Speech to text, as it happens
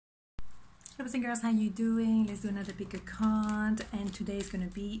boys and girls, how you doing? Let's do another pick a card, and today is going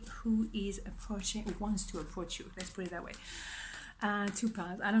to be who is approaching, who wants to approach you. Let's put it that way. Two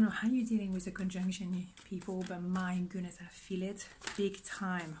cards. I don't know how you're dealing with the conjunction, people, but my goodness, I feel it big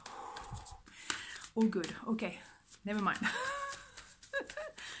time. All good. Okay, never mind.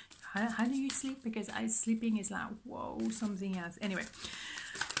 How do you sleep? Because sleeping is like, whoa, something else. Anyway,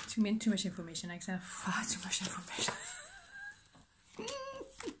 too much information. Axelle, far too much information.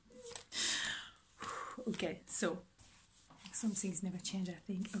 Okay, so some things never change, I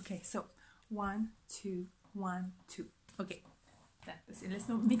think. Okay, so 1, 2, 1, 2. Okay, that's it. Let's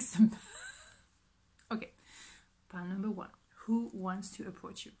not mix them. Okay, pile number 1. Who wants to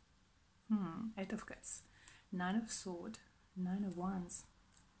approach you? 8 of Cups, 9 of Swords, 9 of Wands.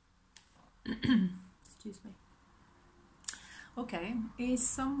 Excuse me. Okay, is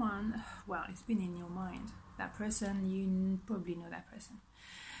someone, well, it's been in your mind. That person, you probably know that person.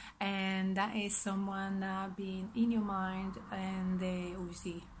 And that is someone that been in your mind, and they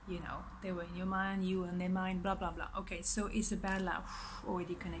obviously, you know, they were in your mind, you were in their mind, blah blah blah. Okay, so it's about like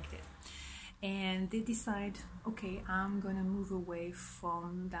already connected, and they decide, okay, I'm gonna move away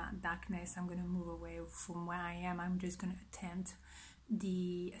from that darkness, I'm gonna move away from where I am, I'm just gonna attempt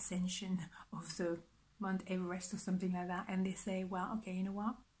the ascension of the Mount Everest or something like that. And they say, well, okay, you know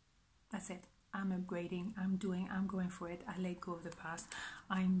what, that's it, I'm upgrading, I'm going for it, I let go of the past,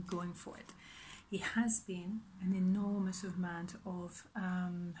 I'm going for it. It has been an enormous amount of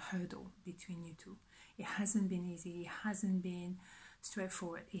hurdle between you two. It hasn't been easy, it hasn't been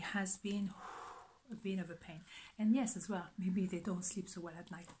straightforward, it has been a bit of a pain. And yes, as well, maybe they don't sleep so well at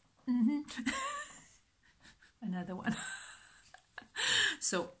night. Another one.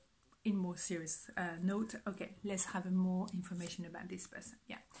 So, in more serious note, okay, let's have more information about this person.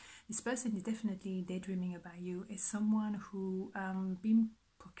 Yeah, this person is definitely daydreaming about you. Is someone who been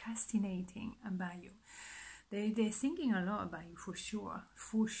procrastinating about you. They're thinking a lot about you, for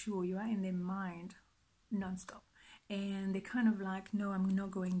sure. You are in their mind non-stop, and they kind of like, no, I'm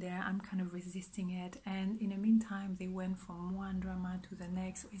not going there, I'm kind of resisting it. And in the meantime, they went from one drama to the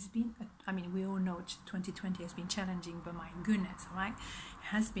next. So it's been I mean, we all know 2020 has been challenging, but my goodness, right, it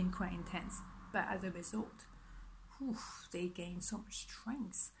has been quite intense. But as a result, they gain so much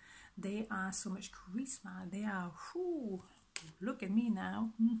strength, they are so much charisma, they are, look at me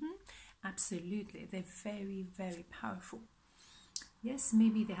now. Absolutely, they're very, very powerful. Yes,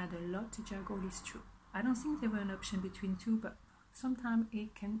 maybe they had a lot to juggle, it's true. I don't think there were an option between two, but sometimes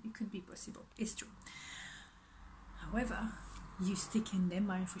it could be possible. It's true. However, you stick in their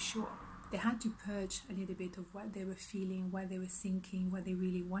mind for sure. They had to purge a little bit of what they were feeling, what they were thinking, what they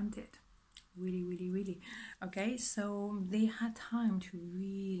really wanted. Really, really, really. Okay, so they had time to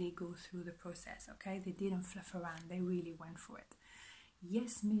really go through the process. Okay, they didn't fluff around. They really went for it.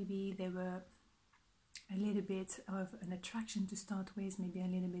 Yes, maybe they were a little bit of an attraction to start with, maybe a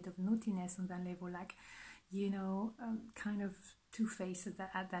little bit of naughtiness on that level, like, you know, kind of two-faced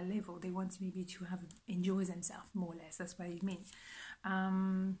at that level. They want maybe to enjoy themselves more or less, that's what it means.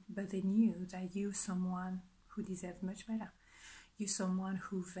 But they knew that you're someone who deserves much better. You're someone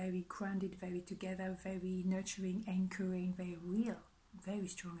who very grounded, very together, very nurturing, anchoring, very real, very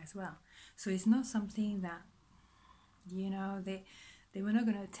strong as well. So it's not something that, you know, they were not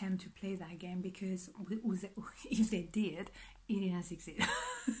going to attempt to play that game, because if they did, it didn't succeed.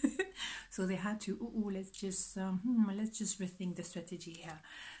 So they had to, let's just rethink the strategy here.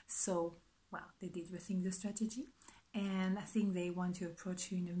 So, well, they did rethink the strategy, and I think they want to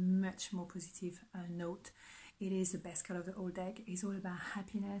approach you in a much more positive note. It is the best card of the whole deck. It's all about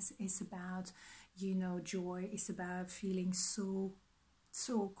happiness. It's about, you know, joy. It's about feeling so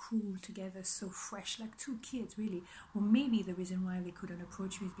cool together, so fresh, like two kids, really. Or maybe the reason why they couldn't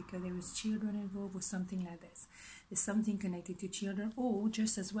approach you is because there was children involved or something like this. There's something connected to children, or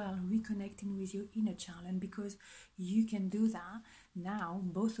just as well reconnecting with your inner child. And because you can do that now,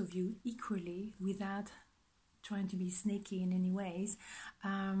 both of you equally, without trying to be sneaky in any ways,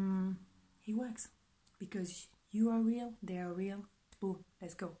 it works, because you are real, they are real. Boom,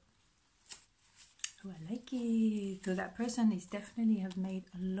 let's go. Oh, I like it. So that person is definitely have made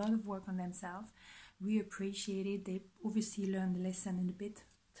a lot of work on themselves. We appreciate it. They obviously learned the lesson in a bit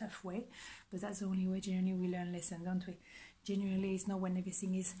tough way, but that's the only way generally we learn lesson, don't we? Generally, it's not when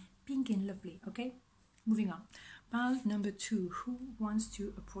everything is pink and lovely. Okay, moving on. Pile number 2. Who wants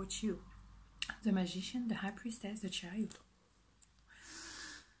to approach you? The Magician, the High Priestess, the Chariot.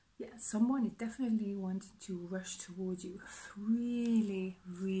 Yeah, someone is definitely wanting to rush towards you. Really,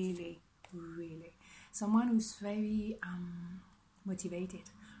 really, really. Someone who's very motivated,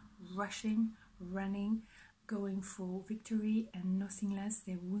 rushing, running, going for victory and nothing less.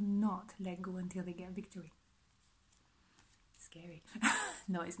 They will not let go until they get victory. Scary.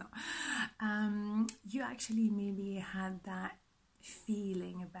 No, it's not. You actually maybe had that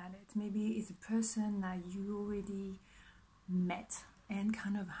feeling about it. Maybe it's a person that you already met and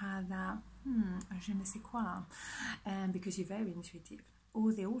kind of had that je ne sais quoi, and because you're very intuitive,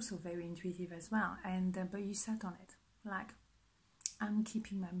 or they're also very intuitive as well, and but you sat on it like, I'm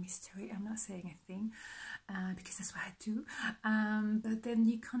keeping my mystery, I'm not saying a thing, because that's what I do, but then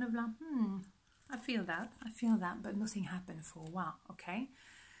you kind of like, I feel that, but nothing happened for a while. Okay,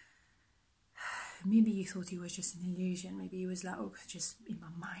 maybe you thought it was just an illusion, maybe it was like, oh, just in my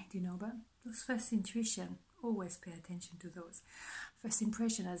mind, you know. But those first intuition, always pay attention to those first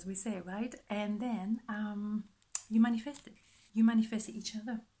impression, as we say, right? And then you manifested each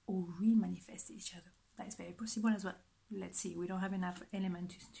other, or re-manifested each other. That is very possible as well. Let's see, we don't have enough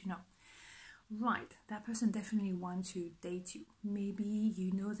element to know. Right, that person definitely wants to date you. Maybe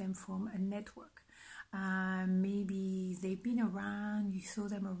you know them from a network. Maybe they've been around, you saw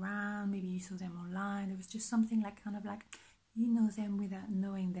them around, maybe you saw them online. It was just something like, kind of like, you know them without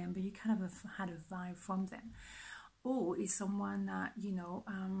knowing them, but you kind of had a vibe from them. Or is someone that, you know,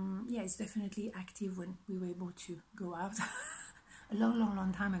 yeah, it's definitely active when we were able to go out a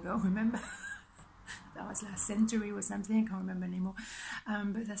long time ago, remember? That was last century or something, I can't remember anymore.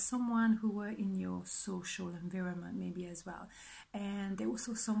 But there's someone who were in your social environment maybe as well. And they're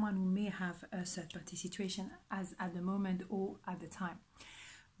also someone who may have a third-party situation as at the moment or at the time.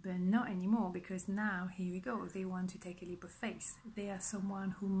 But not anymore, because now, here we go, they want to take a leap of faith. They are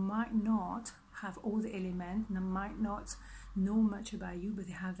someone who might not have all the elements, and might not know much about you, but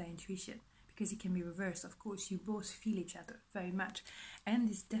they have their intuition. Because it can be reversed, of course, you both feel each other very much. And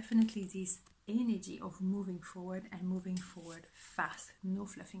there's definitely this energy of moving forward, and moving forward fast, no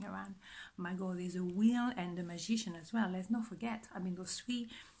fluffing around. My God, there's a wheel and the magician as well. Let's not forget, I mean, those three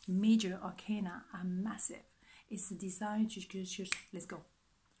major arcana are massive. It's the desire to just let's go.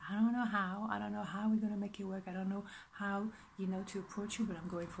 I don't know how we're going to make it work. I don't know how, you know, to approach you, but I'm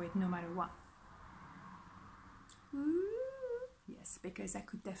going for it no matter what. Ooh. Yes, because that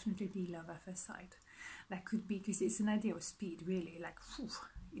could definitely be love at first sight. That could be, because it's an idea of speed, really. Like, whew,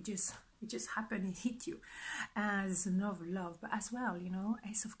 it just happened, it hit you. There's enough love, but as well, you know,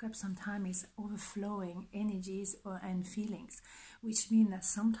 Ace of Cups sometimes is overflowing energies and feelings, which mean that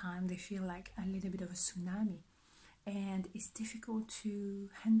sometimes they feel like a little bit of a tsunami. And it's difficult to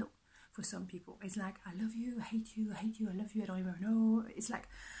handle for some people. It's like, I love you, I hate you, I love you, I don't even know. It's like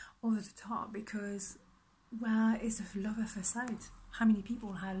over the top, because, well, it's a love at first sight. How many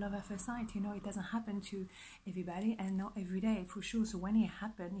people have love at first sight? You know, it doesn't happen to everybody, and not every day, for sure. So when it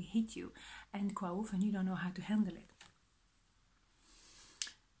happened, it hit you, and quite often you don't know how to handle it.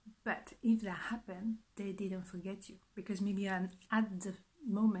 But if that happened, they didn't forget you, because maybe at the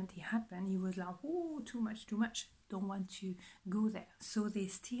moment it happened, you was like, oh, too much, don't want to go there. So they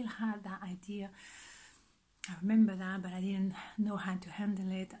still had that idea. I remember that, but I didn't know how to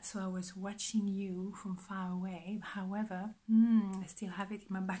handle it, so I was watching you from far away. However, I still have it in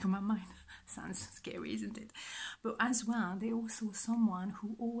my back of my mind. Sounds scary, isn't it? But as well, they also someone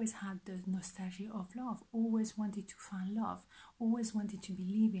who always had the nostalgia of love, always wanted to find love, always wanted to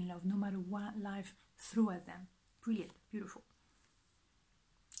believe in love, no matter what life threw at them. Brilliant, beautiful.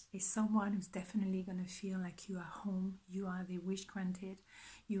 Is someone who's definitely going to feel like you are home, you are the wish granted,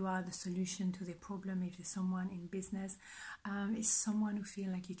 you are the solution to the problem. If there's someone in business, it's someone who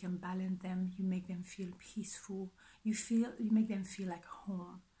feel like you can balance them, you make them feel peaceful, you make them feel like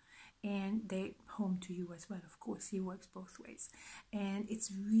home, and they home to you as well. Of course, it works both ways, and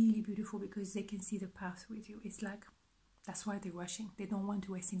it's really beautiful because they can see the path with you. It's like, that's why they're rushing. They don't want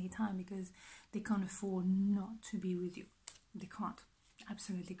to waste any time, because they can't afford not to be with you. They can't.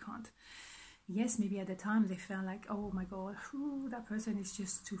 Absolutely can't. Yes, maybe at the time they felt like, oh my God, that person is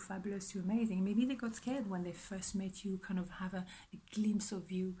just too fabulous, too amazing. Maybe they got scared when they first met you, kind of have a glimpse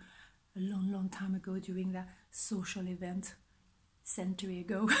of you a long time ago during that social event, century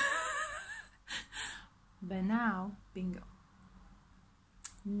ago. But now, bingo.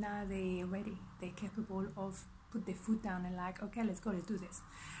 Now they're ready. They're capable of put their foot down and like, okay, let's go, let's do this.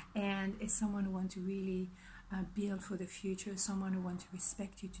 And it's someone who wants to really build for the future, someone who wants to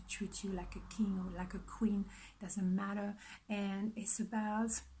respect you, to treat you like a king or like a queen, doesn't matter. And it's about,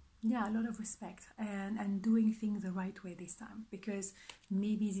 yeah, a lot of respect and doing things the right way this time, because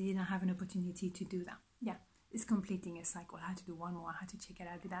maybe they didn't have an opportunity to do that. Yeah, it's completing a cycle. I had to do one more, I had to check it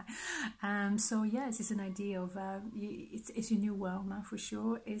out, do that. So yes, it's an idea of it's a new world now, for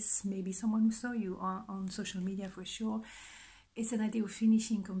sure. It's maybe someone who saw you on social media, for sure. it's an idea of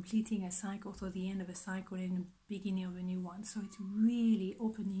finishing, completing a cycle, so the end of a cycle and the beginning of a new one. So it's really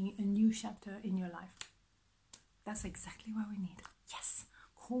opening a new chapter in your life. That's exactly what we need. Yes,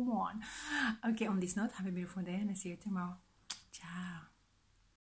 come on. Okay, on this note, have a beautiful day and I'll see you tomorrow. Ciao.